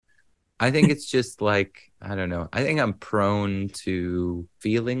I think it's just like, I don't know. I think I'm prone to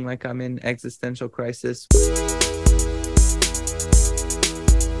feeling like I'm in existential crisis.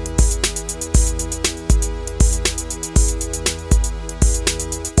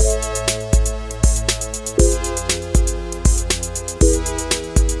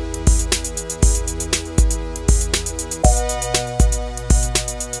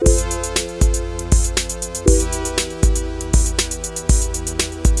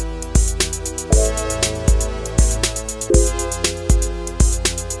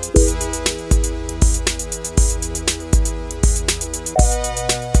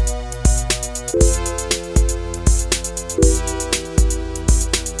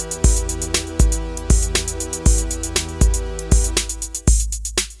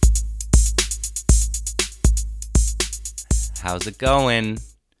 How's it going?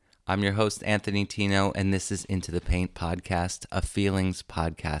 I'm your host, Anthony Tino, and this is Into the Paint podcast, a feelings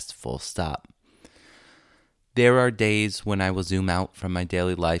podcast full stop. There are days when I will zoom out from my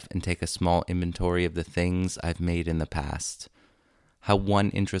daily life and take a small inventory of the things I've made in the past. How one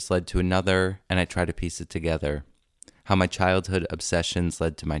interest led to another, and I try to piece it together. How my childhood obsessions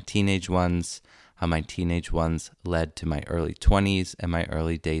led to my teenage ones, how my teenage ones led to my early 20s and my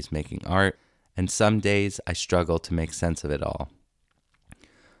early days making art. And some days I struggle to make sense of it all.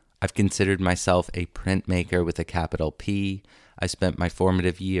 I've considered myself a printmaker with a capital P. I spent my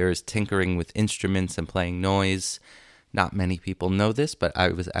formative years tinkering with instruments and playing noise. Not many people know this, but I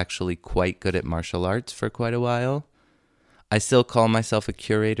was actually quite good at martial arts for quite a while. I still call myself a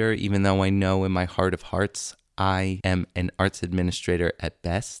curator, even though I know in my heart of hearts I am an arts administrator at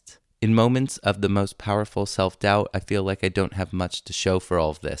best. In moments of the most powerful self-doubt, I feel like I don't have much to show for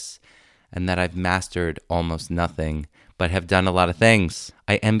all of this, and that I've mastered almost nothing, but have done a lot of things.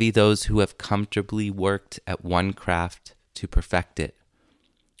 I envy those who have comfortably worked at one craft to perfect it,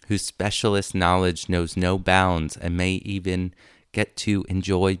 whose specialist knowledge knows no bounds and may even get to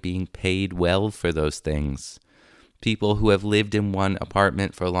enjoy being paid well for those things. People who have lived in one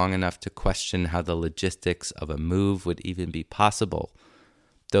apartment for long enough to question how the logistics of a move would even be possible.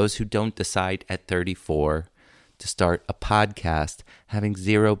 Those who don't decide at 34 to start a podcast having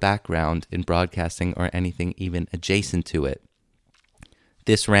zero background in broadcasting or anything even adjacent to it.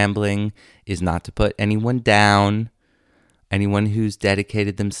 This rambling is not to put anyone down, anyone who's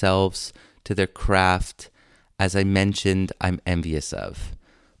dedicated themselves to their craft, as I mentioned, I'm envious of.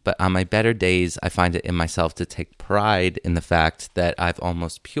 But on my better days, I find it in myself to take pride in the fact that I've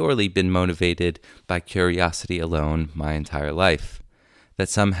almost purely been motivated by curiosity alone my entire life. That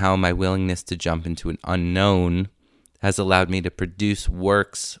somehow my willingness to jump into an unknown has allowed me to produce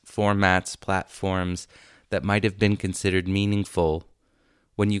works, formats, platforms that might have been considered meaningful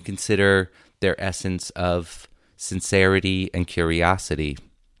when you consider their essence of sincerity and curiosity.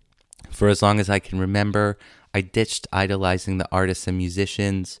 For as long as I can remember, I ditched idolizing the artists and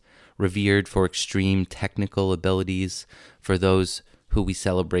musicians, revered for extreme technical abilities, for those who we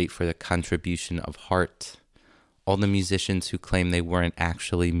celebrate for the contribution of heart. All the musicians who claim they weren't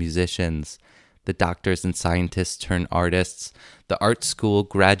actually musicians, the doctors and scientists turned artists, the art school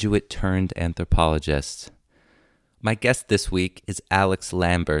graduate turned anthropologist. My guest this week is Alix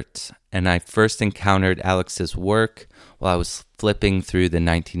Lambert, and I first encountered Alix's work while I was flipping through the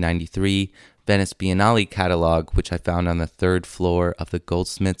 1993 Venice Biennale catalog, which I found on the third floor of the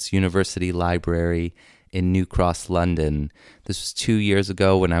Goldsmiths University Library in New Cross, London. This was 2 years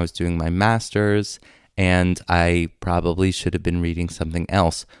ago when I was doing my master's, and I probably should have been reading something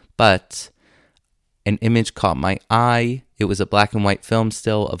else. But an image caught my eye. It was a black and white film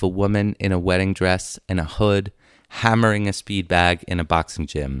still of a woman in a wedding dress and a hood hammering a speed bag in a boxing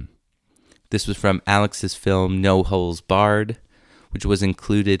gym. This was from Alix's film No Holes Barred, which was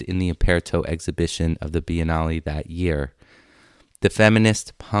included in the Aperto exhibition of the Biennale that year. The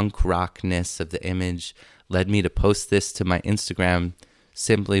feminist punk rockness of the image led me to post this to my Instagram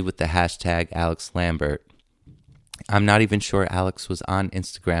simply with the hashtag Alix Lambert. I'm not even sure Alix was on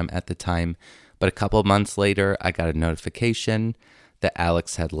Instagram at the time, but a couple months later, I got a notification that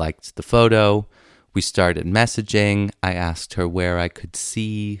Alix had liked the photo. We started messaging. I asked her where I could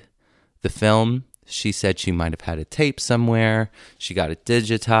see the film. She said she might have had a tape somewhere. She got it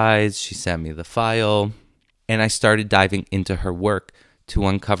digitized. She sent me the file. And I started diving into her work to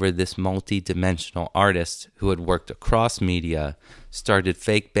uncover this multi-dimensional artist who had worked across media, started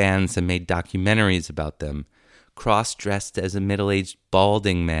fake bands and made documentaries about them, cross-dressed as a middle-aged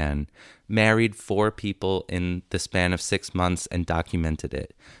balding man, married 4 people in the span of 6 months and documented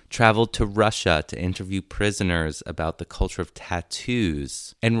it, traveled to Russia to interview prisoners about the culture of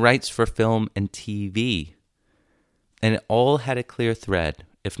tattoos, and writes for film and TV. And it all had a clear thread,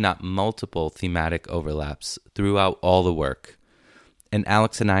 if not multiple, thematic overlaps throughout all the work. And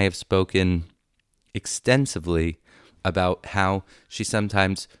Alix and I have spoken extensively about how she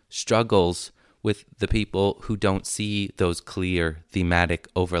sometimes struggles with the people who don't see those clear thematic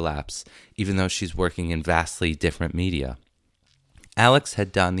overlaps, even though she's working in vastly different media. Alix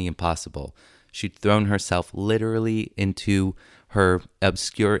had done the impossible. She'd thrown herself literally into her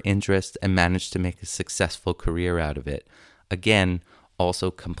obscure interest and managed to make a successful career out of it. Again, also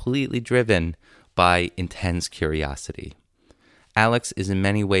completely driven by intense curiosity. Alix is in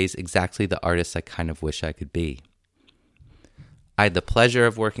many ways exactly the artist I kind of wish I could be. I had the pleasure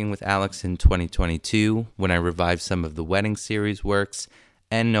of working with Alix in 2022 when I revived some of the wedding series works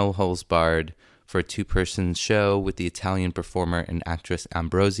and No Holds Barred for a 2-person show with the Italian performer and actress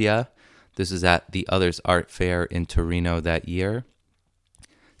Ambrosia. This is at the Others Art Fair in Torino that year.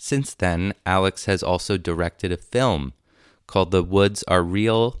 Since then, Alix has also directed a film called The Woods Are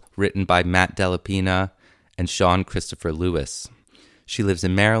Real, written by Matt Dellapina and Sean Christopher Lewis. She lives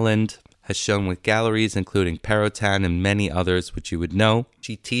in Maryland, has shown with galleries including Perotan and many others which you would know.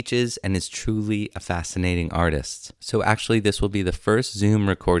 She teaches and is truly a fascinating artist. So actually this will be the first Zoom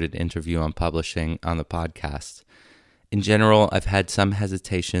recorded interview I'm publishing on the podcast. In general, I've had some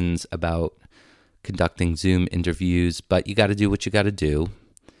hesitations about conducting Zoom interviews, but you got to do what you got to do.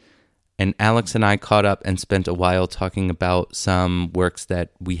 And Alix and I caught up and spent a while talking about some works that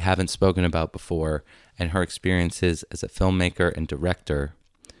we haven't spoken about before and her experiences as a filmmaker and director.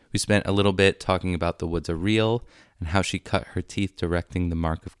 We spent a little bit talking about The Woods Are Real and how she cut her teeth directing The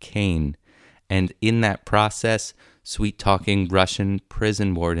Mark of Cain. And in that process, sweet-talking Russian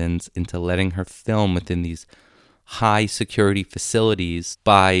prison wardens into letting her film within these high-security facilities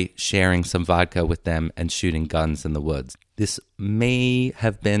by sharing some vodka with them and shooting guns in the woods. This may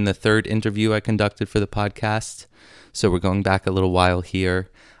have been the 3rd interview I conducted for the podcast, so we're going back a little while here.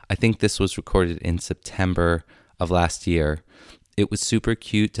 I think this was recorded in September of last year. It was super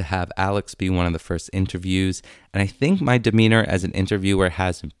cute to have Alix be one of the first interviews, and I think my demeanor as an interviewer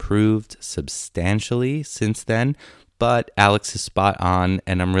has improved substantially since then, but Alix is spot on,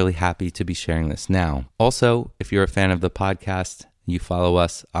 and I'm really happy to be sharing this now. Also, if you're a fan of the podcast, you follow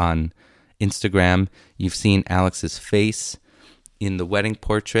us on Instagram, you've seen Alix's face in the wedding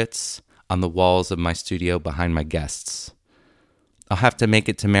portraits on the walls of my studio behind my guests. I'll have to make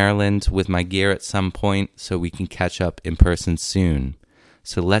it to Maryland with my gear at some point so we can catch up in person soon.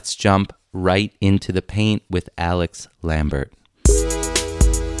 So let's jump right into the paint with Alix Lambert.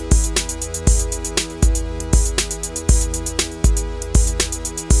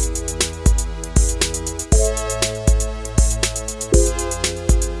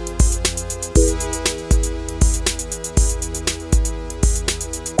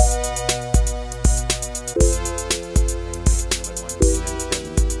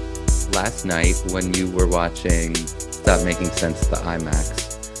 Last night when you were watching Stop Making Sense at the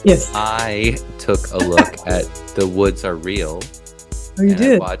IMAX, yes, I took a look at The Woods Are Real. Oh, you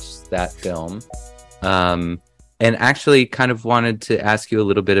did? I watched that film. And actually kind of wanted to ask you a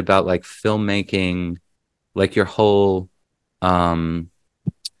little bit about like filmmaking, like your whole filmmaking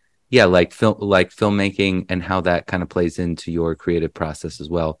and how that kind of plays into your creative process as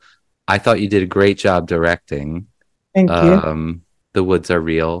well. I thought you did a great job directing. Thank you. The Woods Are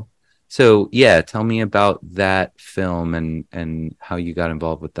Real. So, yeah, tell me about that film and how you got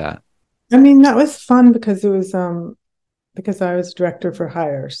involved with that. I mean, that was fun because it was because I was director for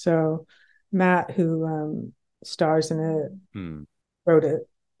hire. So Matt, who stars in it,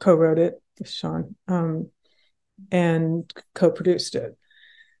 co-wrote it with Sean, and co-produced it.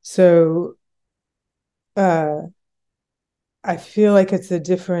 So I feel like it's a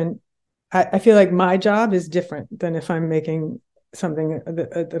different, I feel like my job is different than if I'm making something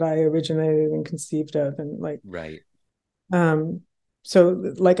that I originated and conceived of, and like right. So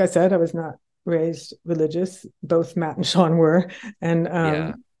like I said, I was not raised religious. Both Matt and Sean were, and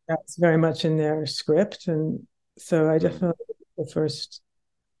that's very much in their script. And so I definitely, the first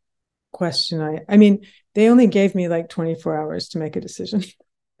question I mean, they only gave me like 24 hours to make a decision.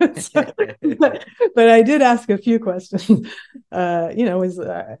 but I did ask a few questions. Are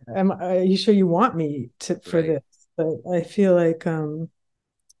you sure you want me for this? But I feel like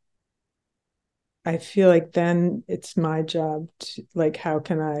then it's my job to, like, how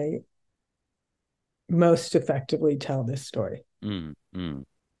can I most effectively tell this story?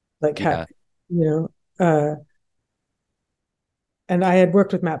 Like, how, and I had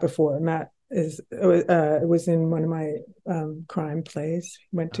worked with Matt before. Matt was in one of my crime plays.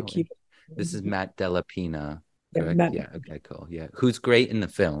 Went to Cuba. This is Matt Dellapina. Yeah, okay, cool. Yeah, who's great in the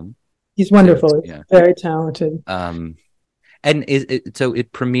film. He's wonderful. Yeah, very talented. And And so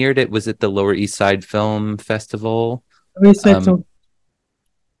it premiered it, was it the Lower East Side Film Festival? We said Um, so.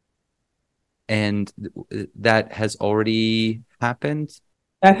 and that has already happened.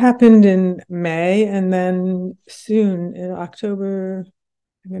 That happened in May, and then soon in October,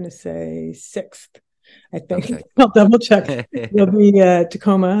 I'm going to say 6th, I think. Okay. I'll double check. It'll be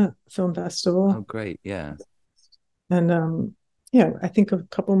Tacoma Film Festival. Oh, great. Yeah. And yeah, I think a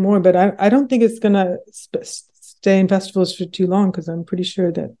couple more, but I don't think it's going to stay in festivals for too long because I'm pretty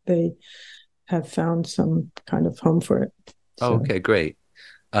sure that they have found some kind of home for it. Oh, So. okay, great.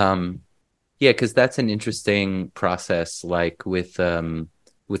 Yeah, because that's an interesting process, like with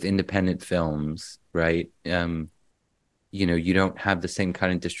independent films, right? You don't have the same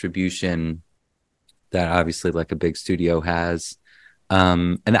kind of distribution that obviously like a big studio has.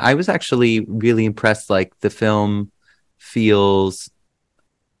 And I was actually really impressed. Like the film feels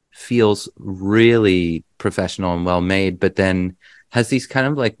really professional and well made, but then has these kind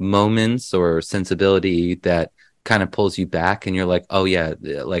of like moments or sensibility that kind of pulls you back, and you're like, oh yeah,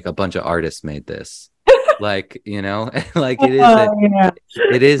 like a bunch of artists made this. Like, like Yeah.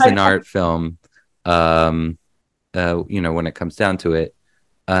 it is an art film. Um, when it comes down to it.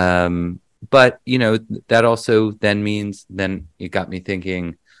 But that also then means then it got me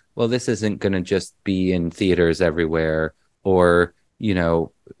thinking, well, this isn't going to just be in theaters everywhere, or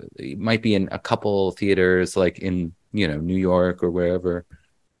it might be in a couple theaters like in New York or wherever.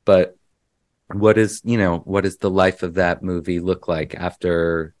 But what is the life of that movie look like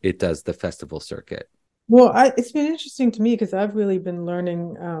after it does the festival circuit? Well, it's been interesting to me because I've really been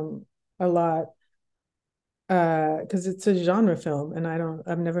learning a lot because it's a genre film, and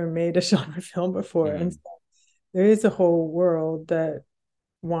I've never made a genre film before, and Mm, so there is a whole world that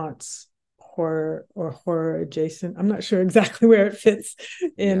wants horror or horror adjacent. I'm not sure exactly where it fits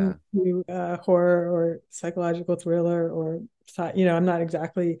yeah, into horror or psychological thriller or I'm not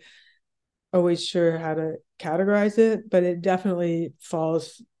exactly always sure how to categorize it, but it definitely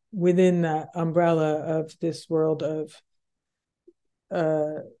falls within that umbrella of this world of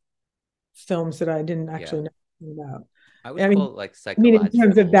uh films that I didn't yeah. actually know about. I would I call mean, it like in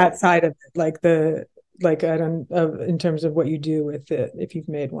terms of that psychological. side of it, like I don't in terms of what you do with it if you've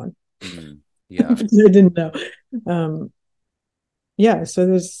made one. I Yeah. didn't know. Um, yeah,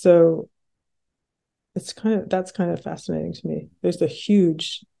 so that's kind of fascinating to me. There's a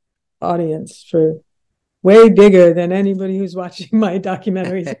huge audience for way bigger than anybody who's watching my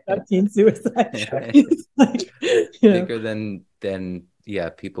documentaries about teen suicide. It's like, Bigger than yeah,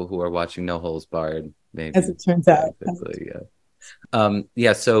 people who are watching No Holes Barred, as maybe. it turns Yeah, out. exactly. Yeah.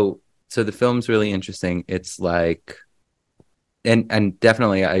 Yeah, so the film's really interesting. It's like and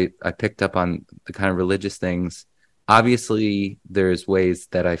definitely I picked up on the kind of religious things. Obviously, there's ways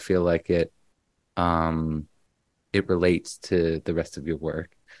that I feel like um it relates to the rest of your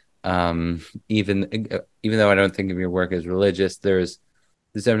work. Even though I don't think of your work as religious, there's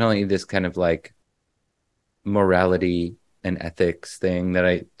definitely this kind of like morality and ethics thing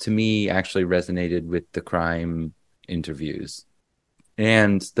that to me actually resonated with the crime interviews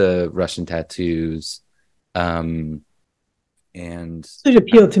and the Russian tattoos. Um, and It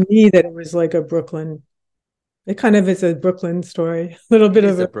appealed to me that it was like a Brooklyn. It kind of is a Brooklyn story, a little it bit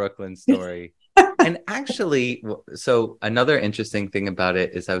is of a a. Brooklyn story. And actually, so another interesting thing about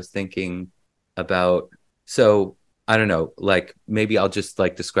it is I was thinking about, so I don't know, like maybe I'll just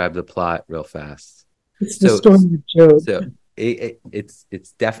like describe the plot real fast. It's the So story of Job. so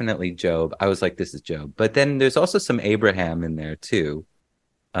it's definitely Job. I was like, this is Job. But then there's also some Abraham in there too.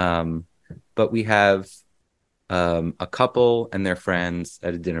 Um, but we have a couple and their friends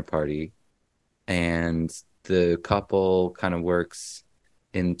at a dinner party, and the couple kind of works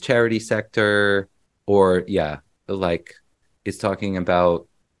in charity sector, or yeah, like is talking about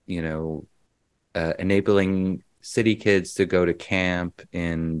you know enabling city kids to go to camp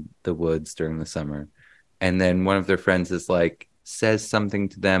in the woods during the summer. And then one of their friends is like, says something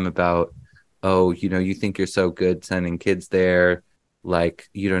to them about, oh, you think you're so good sending kids there. Like,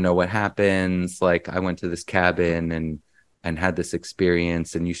 you don't know what happens. Like, I went to this cabin and had this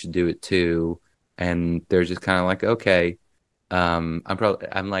experience, and you should do it too. And they're just kind of like, okay.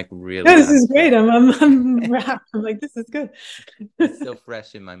 I'm like really This not is great. expecting. I'm wrapped. I'm like, this is good. It's still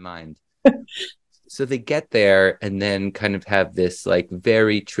fresh in my mind. So they get there and then kind of have this like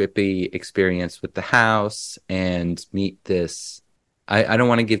very trippy experience with the house and meet this. I don't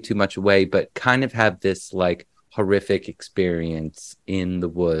want to give too much away, but kind of have this like horrific experience in the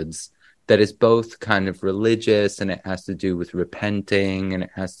woods that is both kind of religious, and it has to do with repenting, and it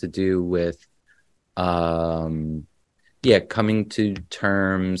has to do with yeah, coming to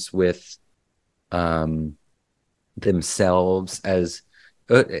terms with um themselves as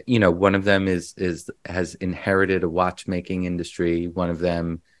one of them is has inherited a watchmaking industry. One of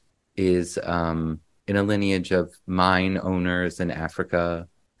them is in a lineage of mine owners in Africa.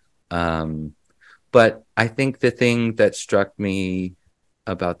 But I think the thing that struck me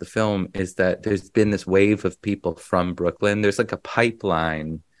about the film is that there's been this wave of people from Brooklyn. There's like a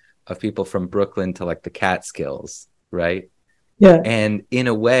pipeline of people from Brooklyn to like the Catskills, right? Yeah. And in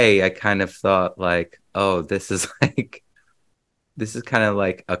a way, I kind of thought like, oh, this is kind of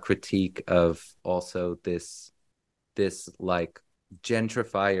like a critique of also this like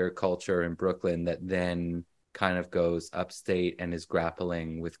gentrifier culture in Brooklyn that then kind of goes upstate and is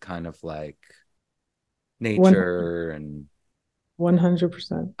grappling with kind of like nature and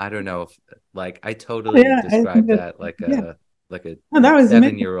 100%. I don't know if like I Oh, totally yeah, I think described that, that like yeah. a Oh, that was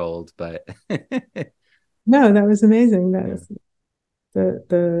amazing. 7-year-old, but No, that was amazing. That yeah,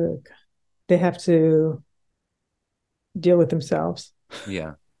 was they have to deal with themselves.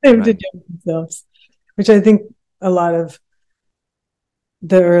 yeah, They have to right. deal with themselves, which I think a lot of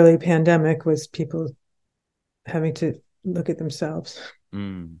the early pandemic was people having to look at themselves.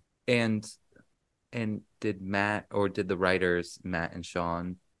 Mm. And did Matt or did the writers Matt and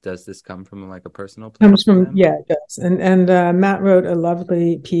Sean, does this come from like a personal place Comes for from, them? yeah, it does. And Matt wrote a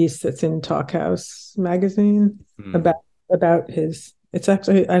lovely piece that's in Talk House magazine Mm. about his. It's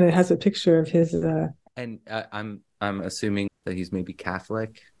actually, and it has a picture of his. And I'm assuming that he's maybe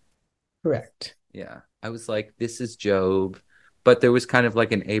Catholic. Correct. Yeah. I was like, this is Job, but there was kind of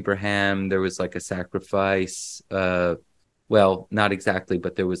like an Abraham, there was like a sacrifice. Well, not exactly,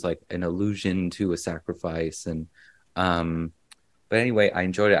 but there was like an allusion to a sacrifice. And but anyway, I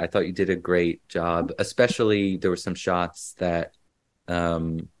enjoyed it. I thought you did a great job. Especially there were some shots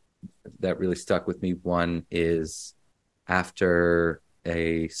um that really stuck with me. One is after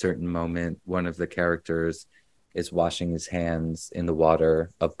a certain moment, one of the characters is washing his hands in the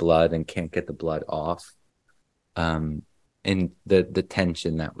water of blood and can't get the blood off. Um, and the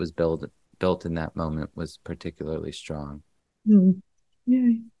tension that was built in that moment was particularly strong. Mm.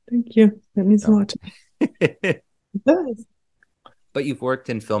 Yeah, thank you. That means a Oh. lot to me. It does. But you've worked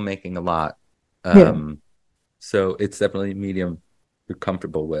in filmmaking a lot. Yeah. So it's definitely a medium you're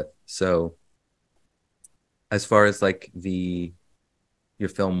comfortable with. So as far as like the your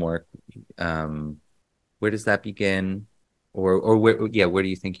film work, um, where does that begin? Or where, yeah, where do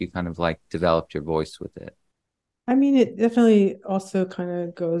you think you kind of like developed your voice with it? I mean, it definitely also kind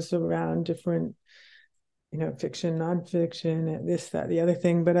of goes around different, fiction, nonfiction, this, that, the other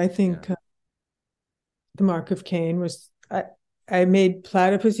thing. But I Yeah. think The Mark of Cain was, I made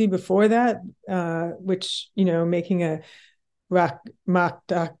Platypussy before that, which, making a rock mock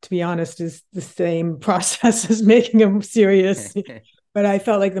doc, to be honest, is the same process as making a serious. But I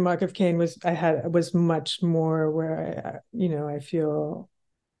felt like The Mark of Cain was much more where I feel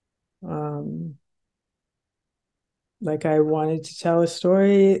like I wanted to tell a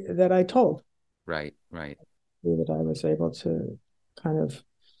story that I told. Right, right. That I was able to kind of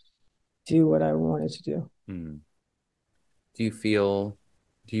do what I wanted to do. Hmm. Do you feel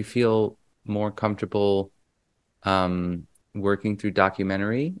do you feel more comfortable working through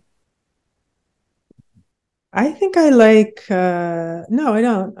documentary? I think I like no, I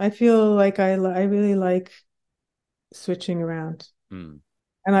don't. I feel like I really like switching around. Hmm.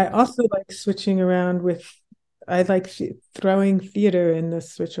 And I Yeah. also like switching around with I like throwing theater in the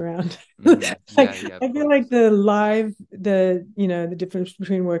switch around. Yeah, Like yeah, of I feel like course. the difference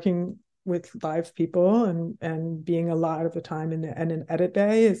between working with live people and being a lot of the time in an edit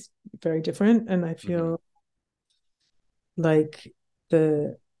bay is very different. And I Hmm. feel like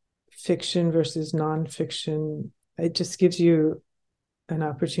the fiction versus nonfiction, it just gives you an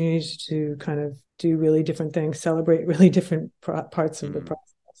opportunity to kind of do really different things, celebrate really different parts of the Hmm. process.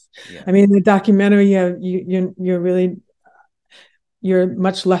 Yeah. I mean, the documentary, you're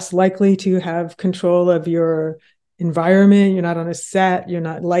much less likely to have control of your environment. You're not on a set. You're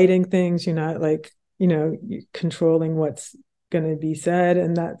not lighting things. You're not like controlling what's going to be said,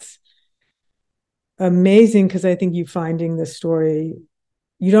 and that's amazing because I think you finding the story.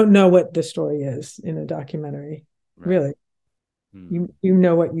 You don't know what the story is in a documentary, Right. really. Hmm. You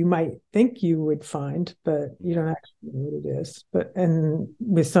know what you might think you would find, but you Yeah. don't actually know what it is. But and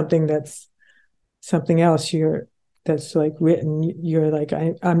with something that's something else, that's like written, you're like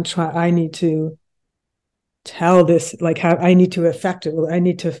I need to tell this, like how I need to affect it. I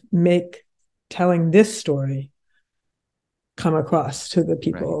need to make telling this story come across to the Right,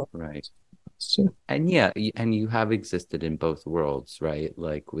 people. right. So, And yeah, and you have existed in both worlds, right?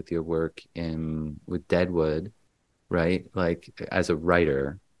 Like with your work in with Deadwood, right? Like as a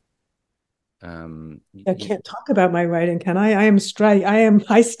writer, I can't talk about my writing, can I?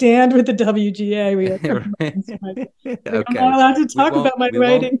 I stand with the WGA. I'm not allowed to talk about my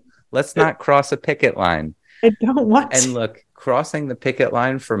writing. Let's not cross a picket line. I don't want to. And look, crossing the picket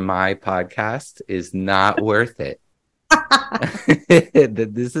line for my podcast is not worth it.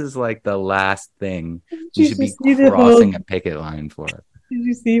 This is like the last thing you should be crossing a picket line for. Did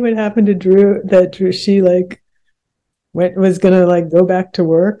you see what happened to Drew? She was gonna go back to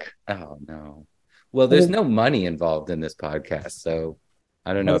work. Oh no. Well, there's no money involved in this podcast, so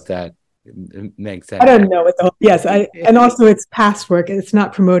I don't know if that makes sense. I don't know what and also it's past work. It's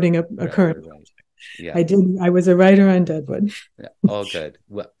not promoting a current project. Yeah. I was a writer on Deadwood. Yeah, all good.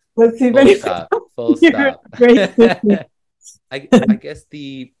 Well, let's see full stop. Great. I guess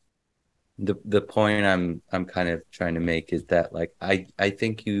the point I'm kind of trying to make is that I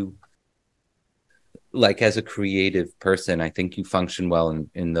think you, as a creative person, I think you function well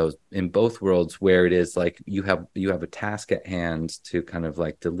in both worlds, where it is you have a task at hand to kind of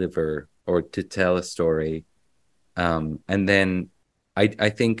deliver or to tell a story, and then I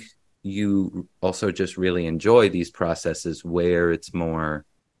think you also just really enjoy these processes where it's more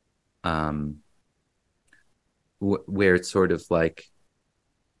where it's sort of I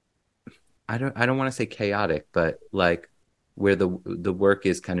don't want to say chaotic, but where the work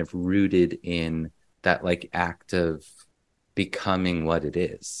is kind of rooted in that act of becoming what it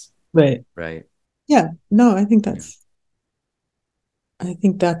is. Right. Yeah. No, I think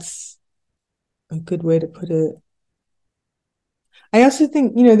that's a good way to put it. I also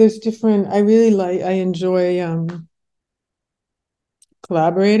think, there's different, I enjoy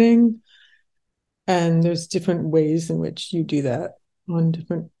collaborating, and there's different ways in which you do that on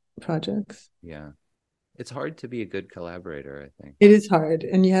different projects. Yeah. It's hard to be a good collaborator, I think. It is hard,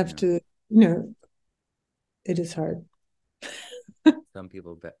 and you have to, it is hard. Some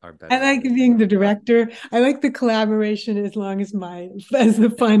people are better. I like being the director. I like the collaboration as long as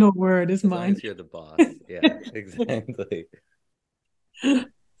the final word is mine. As long as you're the boss. Yeah, exactly.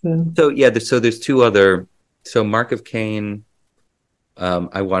 So there's two other. So Mark of Cain,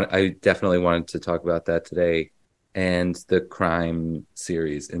 I definitely wanted to talk about that today, and the crime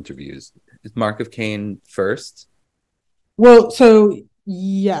series interviews. Is Mark of Cain first? Well, so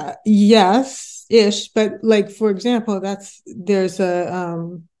yeah, yes-ish, but for example, there's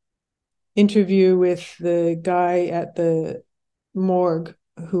a interview with the guy at the morgue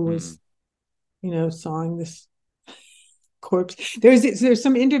who was sawing this corpse. There's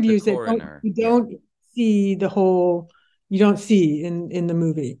some interviews that you don't see the whole, you don't see in the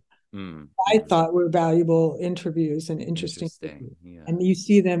movie. I thought were valuable interviews and interesting. Yeah. And you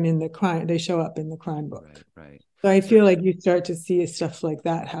see them in the crime, they show up in the crime book. Right. So I feel like you start to see stuff like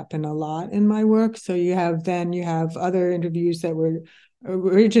that happen a lot in my work. So you have other interviews that were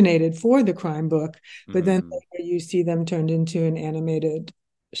originated for the crime book, but then you see them turned into an animated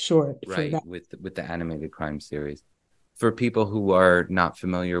short. Right, with the animated crime series. For people who are not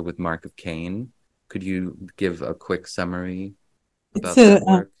familiar with Mark of Cain, could you give a quick summary about that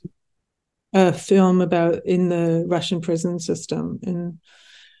work? A film about in the Russian prison system. In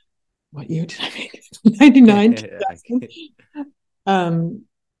what year did I make it? 99.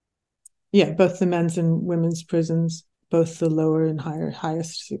 Yeah, both the men's and women's prisons, both the lower and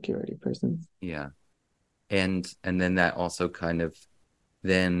highest security prisons. Yeah, and then that also kind of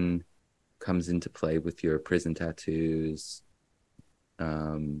then comes into play with your prison tattoos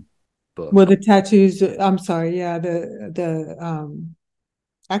book. Well, the tattoos. I'm sorry. Yeah, the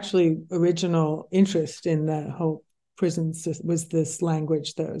actually original interest in the whole prison was this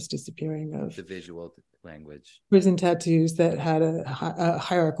language that was disappearing, of the visual language. Prison tattoos that had a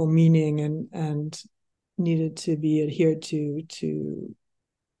hierarchical meaning and needed to be adhered to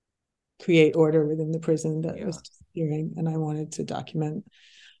create order within the prison that was disappearing, and I wanted to document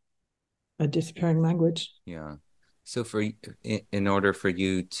a disappearing language. Yeah. So in order for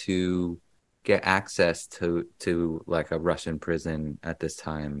you to get access to a Russian prison at this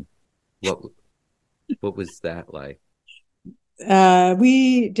time, what was that like?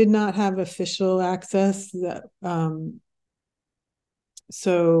 We did not have official access.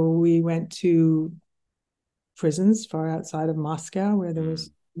 So we went to prisons far outside of Moscow where there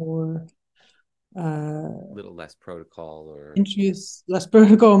was more little less protocol or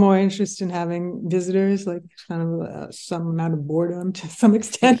more interest in having visitors, kind of some amount of boredom to some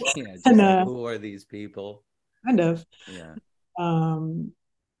extent. Who are these people? Kind of. Yeah.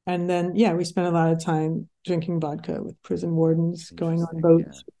 And then we spent a lot of time drinking vodka with prison wardens, going on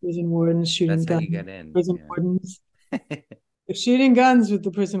boats with prison wardens, shooting That's guns. How you get in. Prison wardens. Shooting guns with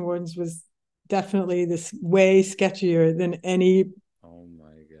the prison wardens was definitely this way sketchier than any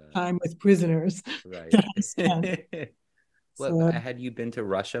time with prisoners Right. that I spent. What, So, had you been to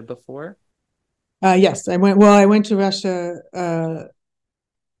Russia before? yes, I went. Well, I went to Russia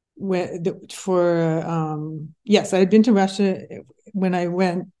yes, I had been to Russia when I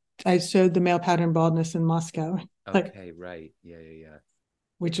went. I showed the male pattern baldness in Moscow, like, Okay, right. Yeah, yeah, yeah.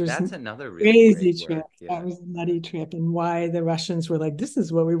 which was That's another really crazy great trip. work. That Yeah, was a nutty trip, and why the Russians were like, "This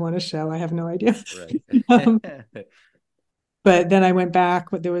is what we want to show." I have no idea. right. um, but then I went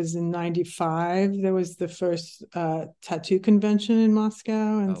back. But there was in '95. There was the first tattoo convention in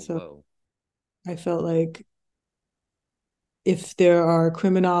Moscow, and Oh, so whoa. I felt like if there are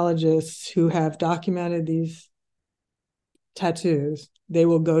criminologists who have documented these tattoos, they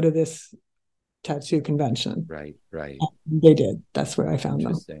will go to this tattoo convention. Right, right. They did. That's where I found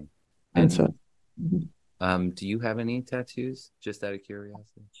them. Interesting. And so, And do you have any tattoos? Just out of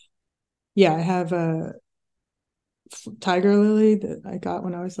curiosity. yeah, I have a tiger lily that I got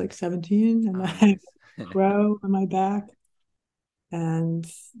when I was like 17, and Oh, I have nice. a crow on my back, and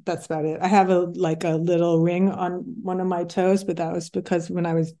that's about it. I have a little ring on one of my toes, but that was because when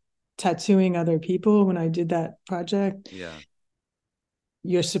I was tattooing other people, when I did that project, Yeah.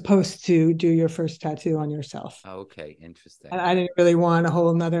 you're supposed to do your first tattoo on yourself. Okay, interesting. And I didn't really want a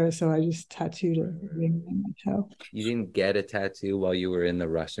whole nother, so I just tattooed a Right, right, ring right. on my toe. You didn't get a tattoo while you were in the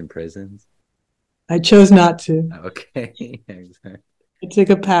Russian prisons? I chose not to. Okay, exactly. I took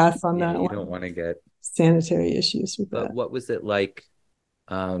a pass on Yeah, that you don't one. want to get. Sanitary issues with But that. what was it like?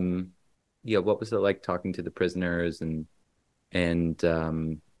 Um, yeah, what was it like talking to the prisoners and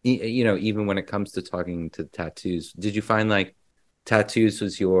you know, even when it comes to talking to tattoos, did you find like tattoos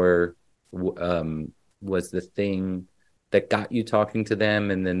was your was the thing that got you talking to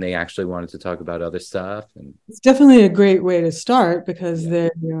them, and then they actually wanted to talk about other stuff? And It's definitely a great way to start because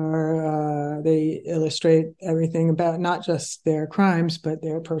yeah, they illustrate everything about not just their crimes, but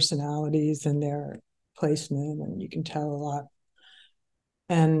their personalities and their placement, and you can tell a lot.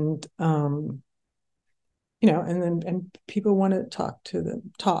 And and people want to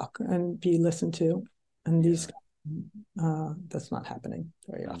talk and be listened to, and yeah, that's not happening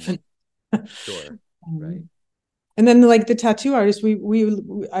very mm, often. sure, right, um, and then like the tattoo artist,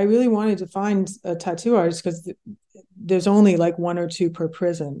 I really wanted to find a tattoo artist because there's only like one or two per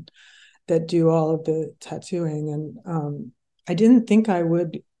prison that do all of the tattooing, and I didn't think I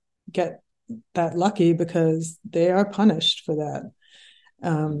would get that lucky because they are punished for that.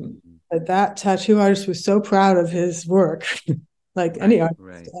 mm, But that tattoo artist was so proud of his work, like any right, artist.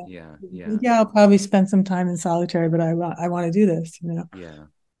 right, yeah, yeah, Yeah, I'll probably spend some time in solitary, but I want to do this, you know. yeah,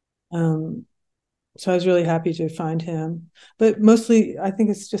 Um, so I was really happy to find him. But mostly, I think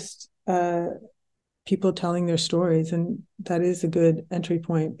it's just people telling their stories, and that is a good entry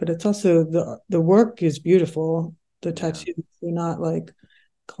point. But it's also the work is beautiful. The yeah, tattoos, they're not like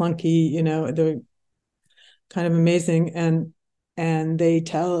clunky, you know. They're kind of amazing, and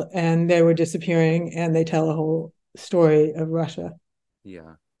they were disappearing, and they tell a whole story of Russia.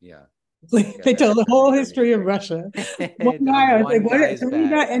 yeah, yeah. Like Yeah, they tell that's the really whole great. history of Russia. One guy, On I was like, one "What?" guy's Tell me back.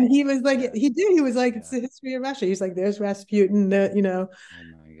 that, and he was like, Yeah, he did. He was like, "It's yeah. the history of Russia." He's like, "There's Rasputin," Oh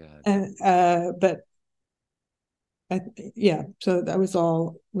my God. and but yeah. So that was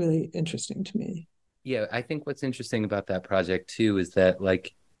all really interesting to me. Yeah, I think what's interesting about that project too is that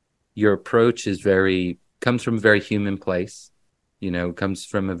like your approach is very comes from a very human place, you know, comes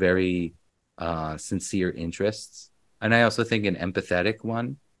from a very sincere interests. And I also think an empathetic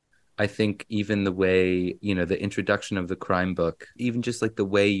one. I think even the way, you know, the introduction of the crime book, even just like the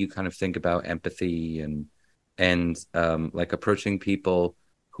way you kind of think about empathy and like approaching people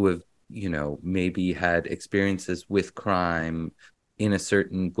who have, you know, maybe had experiences with crime in a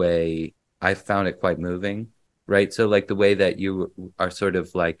certain way, I found it quite moving, right? So like the way that you are sort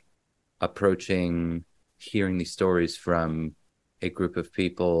of like approaching hearing these stories from a group of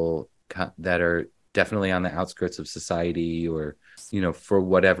people that are definitely on the outskirts of society or, you know, for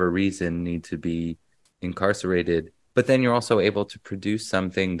whatever reason need to be incarcerated. But then you're also able to produce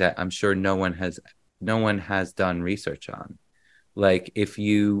something that I'm sure no one has done research on. Like if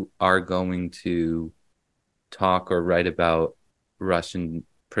you are going to talk or write about Russian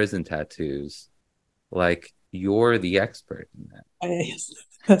prison tattoos, like you're the expert in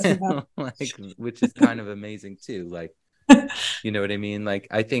That's what that. Like, which is kind of amazing too. Like, happened. you know what I mean? Like,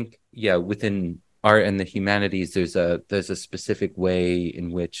 I think, yeah, within art and the humanities, there's a specific way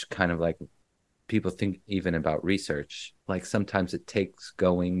in which kind of like people think even about research. Like sometimes it takes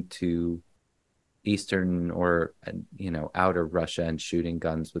going to Eastern or, you know, outer Russia and shooting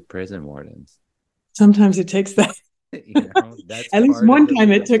guns with prison wardens. Sometimes it takes that. You know, that's At least part of one the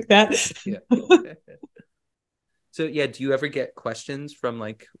time it legal. took that. Yeah. So yeah, do you ever get questions from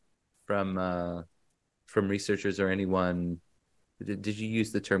like from researchers or anyone? Did you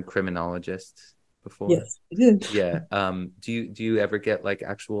use the term criminologist before? Yes, I did. Yeah. Do you ever get like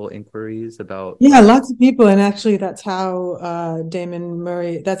actual inquiries about Yeah, lots of people. And actually that's how Damon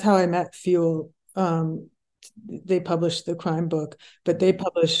Murray, that's how I met Fuel. They published the crime book, but they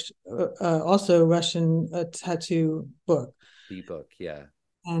published also Russian tattoo book. the book? Yeah.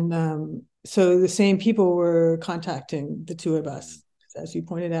 And so the same people were contacting the two of us, as you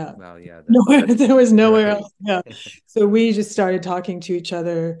pointed out. Wow, yeah. There was nowhere right. else. Yeah. So we just started talking to each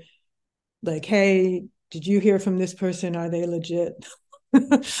other like, hey, did you hear from this person? Are they legit?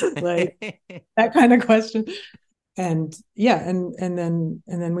 Like that kind of question. And yeah, and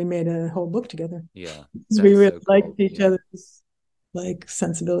then we made a whole book together. Yeah. We really So cool. liked each other's like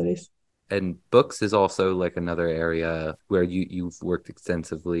sensibilities. And books is also like another area where you've worked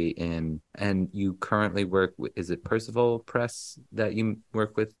extensively in, and you currently work with, is it Percival Press that you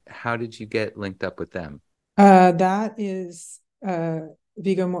work with? How did you get linked up with them? That is Viggo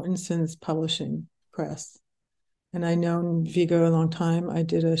Mortensen's publishing press. And I known Viggo a long time. I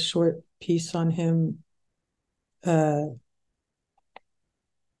did a short piece on him 25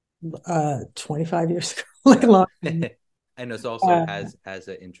 years ago, like a long time. And it also has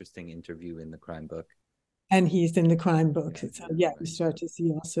an interesting interview in the crime book. And he's in the crime book. So yeah, you start to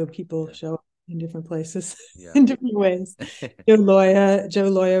see also people show up in different places in different ways. Joe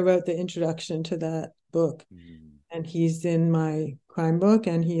Loya wrote the introduction to that book. And he's in my crime book,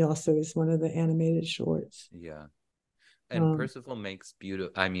 and he also is one of the animated shorts. Yeah. And Percival makes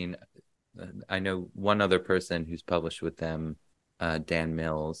beautiful, I mean, I know one other person who's published with them, Dan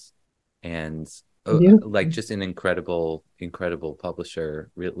Mills, and like just an incredible publisher,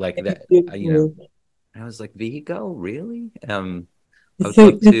 like that, you know. I was like, Vigo, really? I would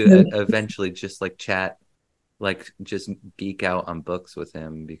love to eventually just like chat, like just geek out on books with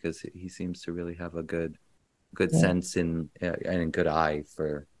him, because he seems to really have a good sense and a good eye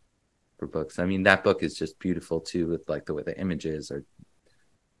for books. I mean, that book is just beautiful too, with like the way the images are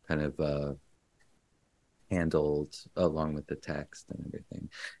kind of handled along with the text and everything.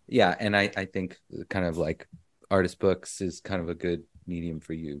 Yeah, and I think kind of like artist books is kind of a good medium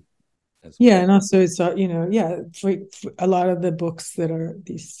for you as well. Yeah, and also it's for a lot of the books that are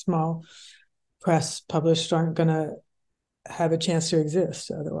these small press published aren't gonna have a chance to exist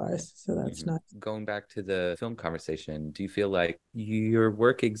otherwise. So that's nice. Going back to the film conversation, do you feel like your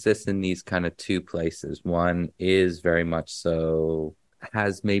work exists in these kind of two places? One is very much so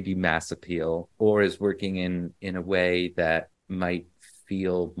has maybe mass appeal, or is working in a way that might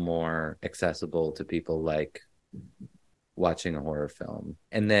feel more accessible to people, like watching a horror film.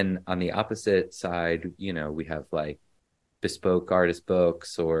 And then on the opposite side, we have like bespoke artist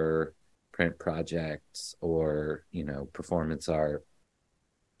books or print projects or, performance art,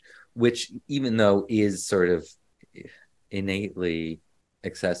 which even though is sort of innately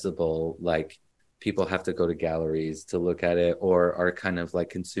accessible, like people have to go to galleries to look at it or are kind of like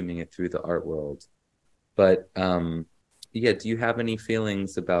consuming it through the art world. But do you have any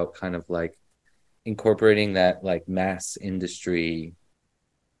feelings about kind of like incorporating that like mass industry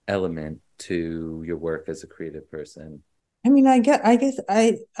element to your work as a creative person? I mean, I guess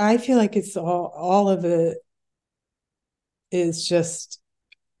I feel like it's all of it is just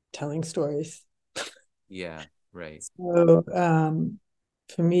telling stories. Yeah, right. So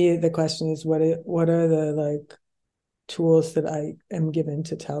for me, the question is what are the like tools that I am given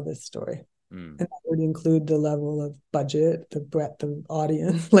to tell this story? And that would include the level of budget, the breadth of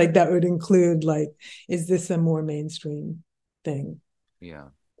audience. Like that would include like, is this a more mainstream thing? Yeah.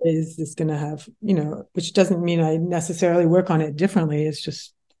 Is this going to have, which doesn't mean I necessarily work on it differently. It's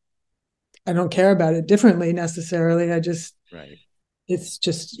just, I don't care about it differently necessarily. It's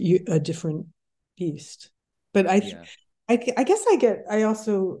just a different beast. But I guess I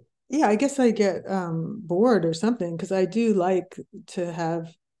get bored or something, because I do like to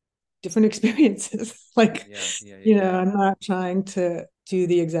have different experiences. Like, I'm not trying to do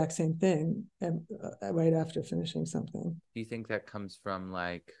the exact same thing right after finishing something. Do you think that comes from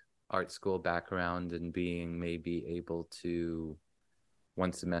like art school background and being maybe able to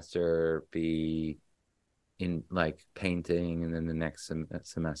one semester be in like painting and then the next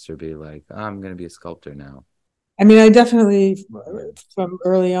semester be like, oh, I'm going to be a sculptor now? I mean, I definitely from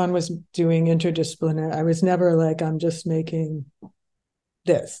early on was doing interdisciplinary. I was never like, I'm just making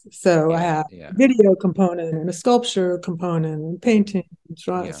this. So I have a video component and a sculpture component and painting and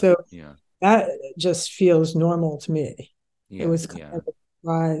drawing. So that just feels normal to me. It was kind of a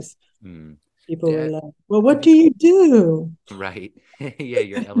surprise. People were like, well, what do you do? Right. Yeah,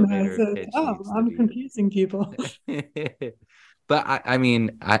 your elevator pitch. I'm confusing people. But I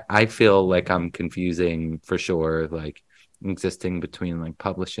mean, I feel like I'm confusing for sure, like existing between like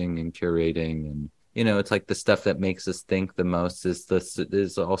publishing and curating, and it's like the stuff that makes us think the most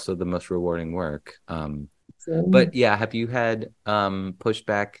is also the most rewarding work. But yeah, have you had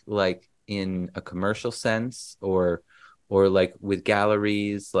pushback like in a commercial sense or like with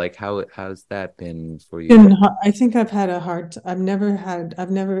galleries? Like how's that been for you? I think I've had a hard, I've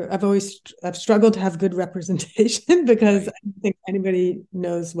struggled to have good representation because Right. I don't think anybody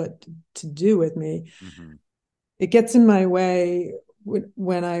knows what to do with me. Mm-hmm. It gets in my way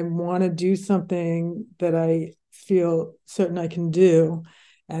when I want to do something that I feel certain I can do.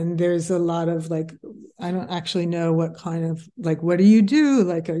 And there's a lot of like, I don't actually know what kind of like, what do you do?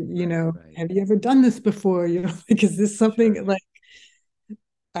 Like, Right. have you ever done this before? Like, is this something Sure. like,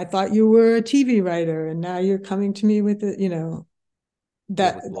 I thought you were a TV writer and now you're coming to me with it, Yeah,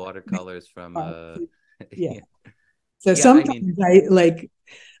 that, with watercolors from yeah. yeah. So Yeah, I mean, sometimes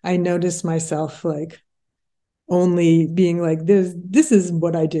I notice myself like only being like, this is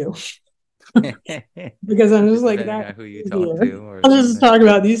what I do. Because I'm just like depending that on who you talk easier. to or I'll just something. talk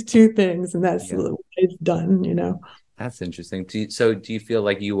about these two things and that's Yeah, what it's done. that's interesting. Do you feel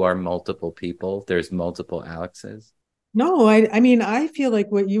like you are multiple people? There's multiple Alexes? No, I mean, I feel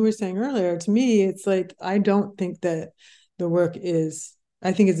like what you were saying earlier, to me, it's like I don't think that the work is,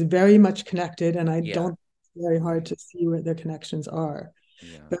 I think it's very much connected, and I Yeah, don't it's very hard right. to see where the connections are.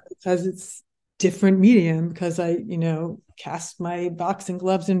 Yeah, But because it's different medium, because I, cast my boxing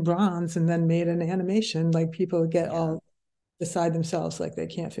gloves in bronze and then made an animation, like people get yeah. all beside themselves, like they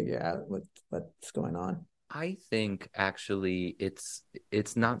can't figure out what's going on. I think actually it's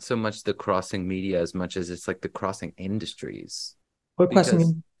not so much the crossing media as much as it's like the crossing industries What because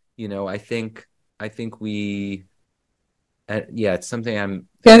question? I think we yeah, it's something I'm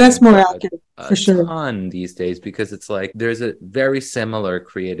Yeah, thinking that's more about accurate a for sure. ton these days because it's like there's a very similar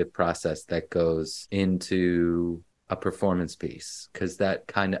creative process that goes into a performance piece because that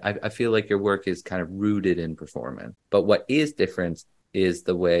kind of I feel like your work is kind of rooted in performance. But what is different is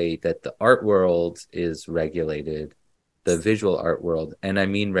the way that the art world is regulated, the visual art world. And I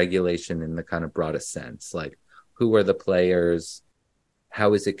mean regulation in the kind of broadest sense, like who are the players?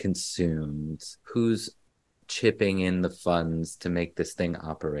 How is it consumed? Who's chipping in the funds to make this thing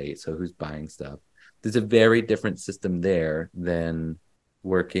operate? So who's buying stuff? There's a very different system there than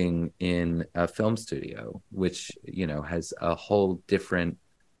working in a film studio, which has a whole different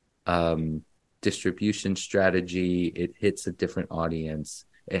um, distribution strategy. It hits a different audience.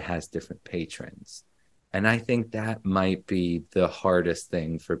 It has different patrons. And I think that might be the hardest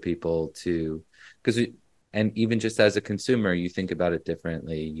thing for people to, because, and even just as a consumer, you think about it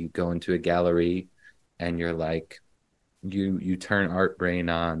differently. You go into a gallery and you're like, you turn Art Brain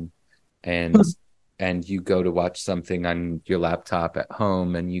on and you go to watch something on your laptop at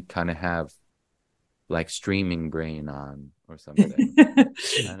home and you kind of have like streaming brain on or something. I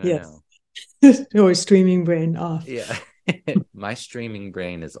don't Yes. know. Or streaming brain off. Yeah. My streaming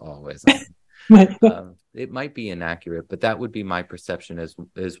brain is always on. My, It might be inaccurate, but that would be my perception as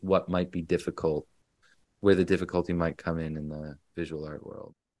what might be difficult, where the difficulty might come in the visual art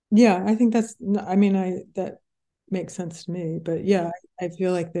world. yeah, I think I mean, that makes sense to me. But Yeah. yeah, I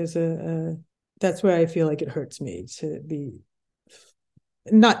feel like that's where I feel like it hurts me to be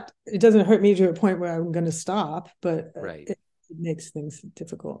not, it doesn't hurt me to a point where I'm going to stop, but Right. it makes things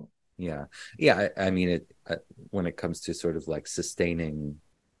difficult. Yeah. Yeah. I mean, when it comes to sort of like sustaining,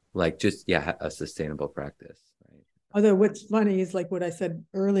 like just, yeah, a sustainable practice. Right. Although what's funny is like what I said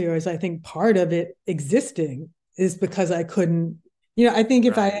earlier is I think part of it existing is because I couldn't, I think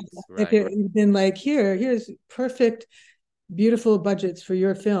Right. if Right. it had been like, here's perfect, beautiful budgets for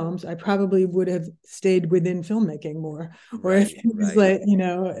your films, I probably would have stayed within filmmaking more. Or if Right. it was Right.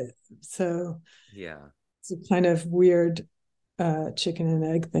 like, so Yeah. it's a kind of weird chicken and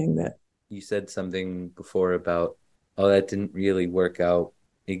egg thing that. You said something before about, oh, that didn't really work out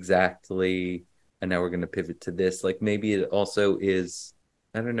exactly. And now we're going to pivot to this. Like maybe it also is,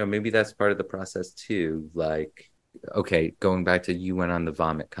 I don't know, maybe that's part of the process too. Like, okay, going back to you went on the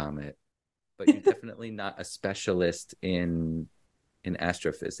vomit comet, but you're definitely not a specialist in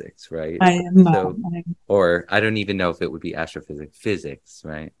astrophysics, right? I am not. So, or I don't even know if it would be astrophysics, physics,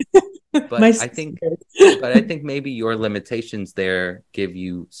 right? My But I sister. think but I think maybe your limitations there give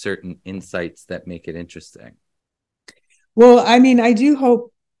you certain insights that make it interesting. Well, I mean, I do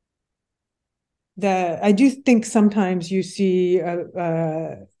think sometimes you see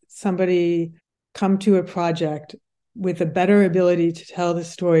somebody come to a project with a better ability to tell the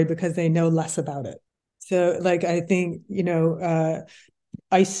story because they know less about it. So, like, I think,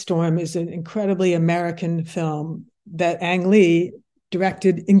 Ice Storm is an incredibly American film that Ang Lee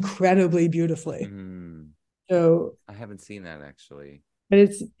directed incredibly beautifully. So I haven't seen that actually. But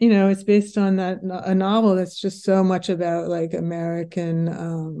it's based on a novel that's just so much about like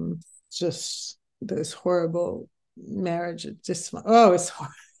American, just this horrible marriage. It's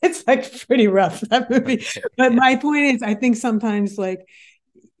like pretty rough, that movie. But my point is, I think sometimes like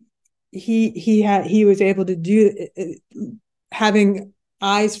he was able to do it, having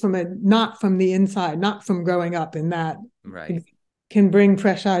eyes from not from the inside, not from growing up in that, right, can bring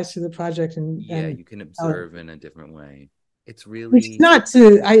fresh eyes to the project, and you can observe in a different way. It's really, it's not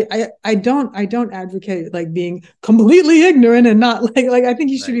to I don't advocate like being completely ignorant and not like I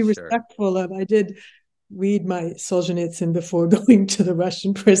think you should be respectful of. I did read my Solzhenitsyn before going to the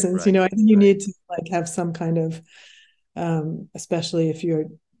Russian prisons. I think you need to like have some kind of especially if you're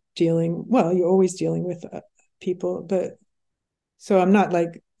you're always dealing with people, but so I'm not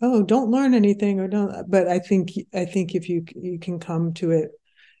like, oh, don't learn anything or don't, but I think if you can come to it.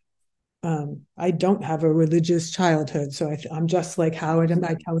 I don't have a religious childhood, so I'm just like, how am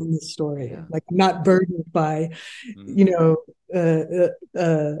I telling this story? Yeah. Like, I'm not burdened by,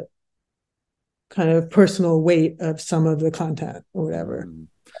 kind of personal weight of some of the content or whatever.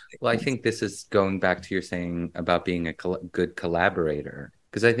 Well, I think this is going back to your saying about being a good collaborator,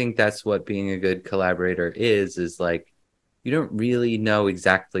 because I think that's what being a good collaborator is like, you don't really know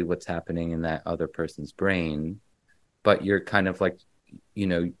exactly what's happening in that other person's brain, but you're kind of like,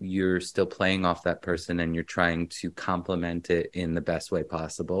 you're still playing off that person and you're trying to complement it in the best way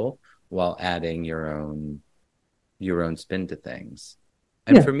possible while adding your own spin to things.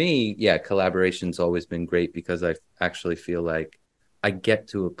 And for me, collaboration's always been great because I actually feel like I get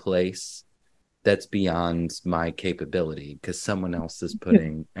to a place that's beyond my capability because someone else is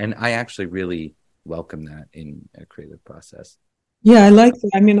putting, and I actually really welcome that in a creative process. Yeah, I like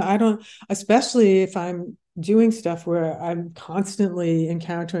that. I mean, I don't, especially if I'm doing stuff where I'm constantly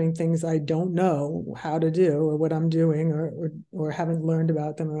encountering things I don't know how to do or what I'm doing or haven't learned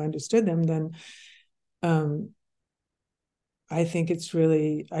about them or understood them, then I think it's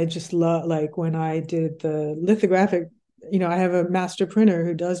really, I just love, like when I did the lithographic, I have a master printer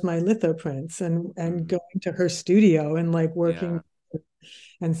who does my litho prints, and going to her studio and like working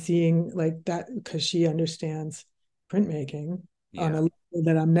and seeing like that, because she understands printmaking on a level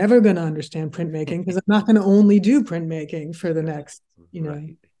that I'm never going to understand printmaking, because I'm not going to only do printmaking for the next,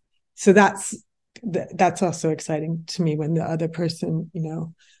 So that's also exciting to me when the other person,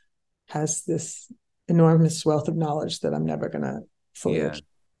 has this enormous wealth of knowledge that I'm never going to fully.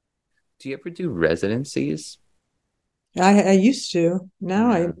 Do you ever do residencies? I used to.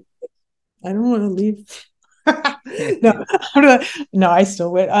 Now I don't want to leave. No, I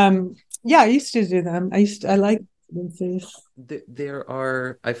still would. I used to do them. I like residencies.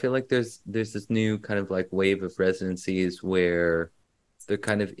 I feel like there's this new kind of like wave of residencies where they're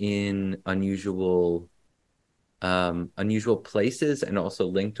kind of in unusual places and also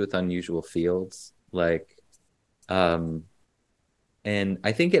linked with unusual fields, like and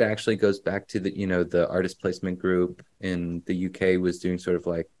I think it actually goes back to the artist placement group in the UK was doing sort of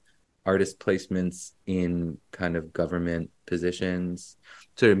like artist placements in kind of government positions,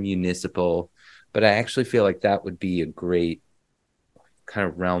 sort of municipal. But I actually feel like that would be a great kind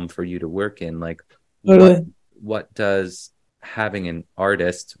of realm for you to work in. Like, what does having an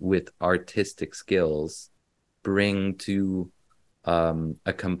artist with artistic skills bring to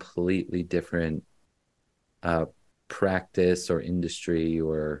a completely different practice or industry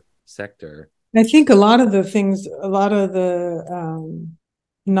or sector? I think a lot of the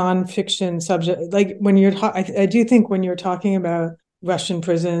nonfiction subject, like when I do think when you're talking about Russian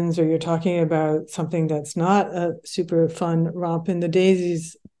prisons or you're talking about something that's not a super fun romp in the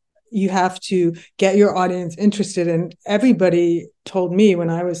daisies, you have to get your audience interested. And everybody told me when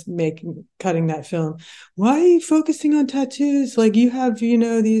I was cutting that film, why are you focusing on tattoos? Like, you have,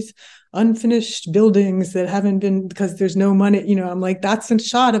 these unfinished buildings that haven't been, because there's no money. I'm like, that's a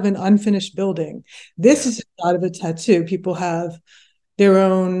shot of an unfinished building. This is a shot of a tattoo. People have their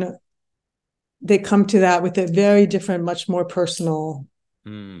own, they come to that with a very different, much more personal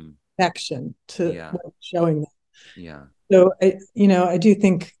connection to what showing them. Yeah. So I do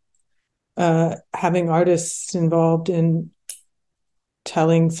think having artists involved in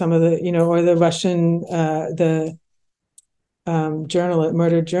telling some of the, or the Russian,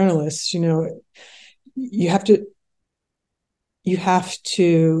 murdered journalists, you have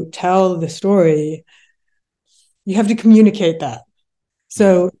to tell the story. You have to communicate that.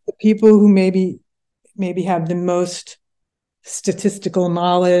 So the people who maybe have the most statistical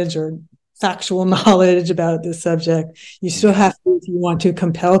knowledge or factual knowledge about the subject. You still have to, if you want to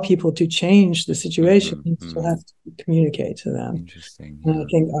compel people to change the situation, you still have to communicate to them. Interesting. And I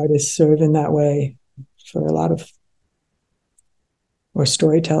think artists serve in that way for a lot of, or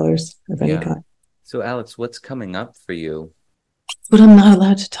storytellers of any kind. So, Alix, what's coming up for you? But I'm not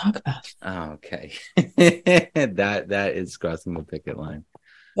allowed to talk about. Oh, okay. that is crossing the picket line.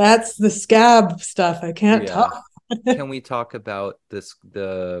 That's the scab stuff. I can't talk. Can we talk about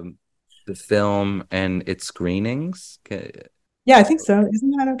the film and its screenings? Yeah, I think so.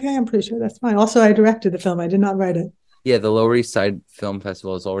 Isn't that okay? I'm pretty sure that's fine. Also, I directed the film. I did not write it. Yeah, the Lower East Side Film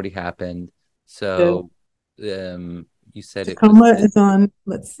Festival has already happened. So, you said Tacoma is on.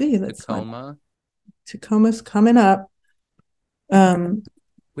 Let's see. Tacoma. Tacoma's coming up.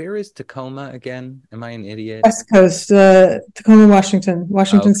 Where is Tacoma again? Am I an idiot? West Coast, Tacoma, Washington.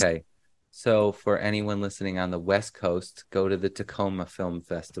 Okay. So for anyone listening on the West Coast, go to the Tacoma Film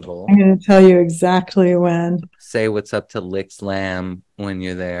Festival. I'm going to tell you exactly when. Say what's up to Alix Lambert when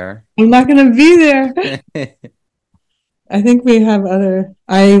you're there. I'm not going to be there. I think we have other.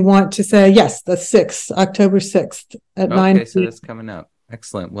 I want to say, yes, the 6th, October 6th at 9. Okay, so that's coming up.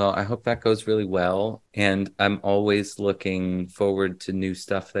 Excellent. Well, I hope that goes really well. And I'm always looking forward to new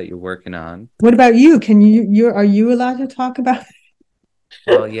stuff that you're working on. What about you? Are you allowed to talk about it?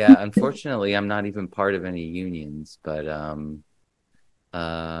 Well, yeah, unfortunately, I'm not even part of any unions, but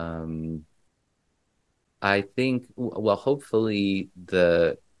I think, well, hopefully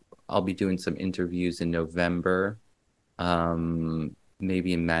I'll be doing some interviews in November,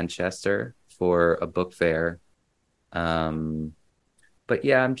 maybe in Manchester for a book fair. But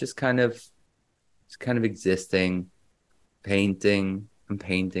yeah, I'm just kind of existing, painting. I'm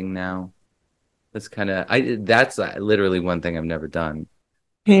painting now. That's literally one thing I've never done.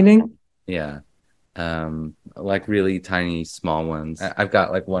 Painting? Yeah. Like really tiny, small ones. I've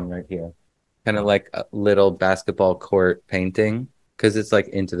got like one right here. Kind of like a little basketball court painting because it's like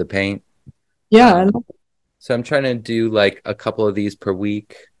into the paint. Yeah. I love it. So I'm trying to do like a couple of these per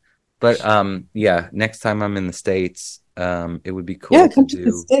week. But yeah, next time I'm in the States, it would be cool to do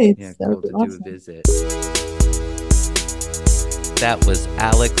the States. Yeah, cool to do a visit. That was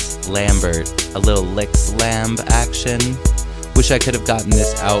Alix Lambert, a little Alix Lamb action. Wish I could have gotten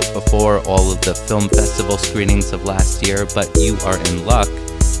this out before all of the film festival screenings of last year, but you are in luck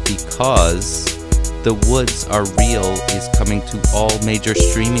because The Woods Are Real is coming to all major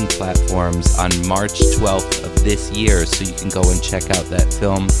streaming platforms on March 12th of this year, so you can go and check out that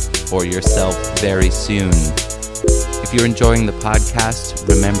film for yourself very soon. If you're enjoying the podcast,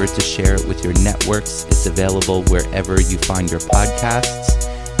 remember to share it with your networks. It's available wherever you find your podcasts.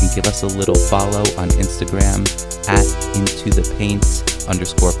 And give us a little follow on Instagram at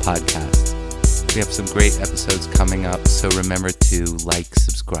 @intothepaint_podcast. We have some great episodes coming up, so remember to like,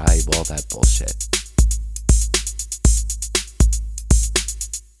 subscribe, all that bullshit.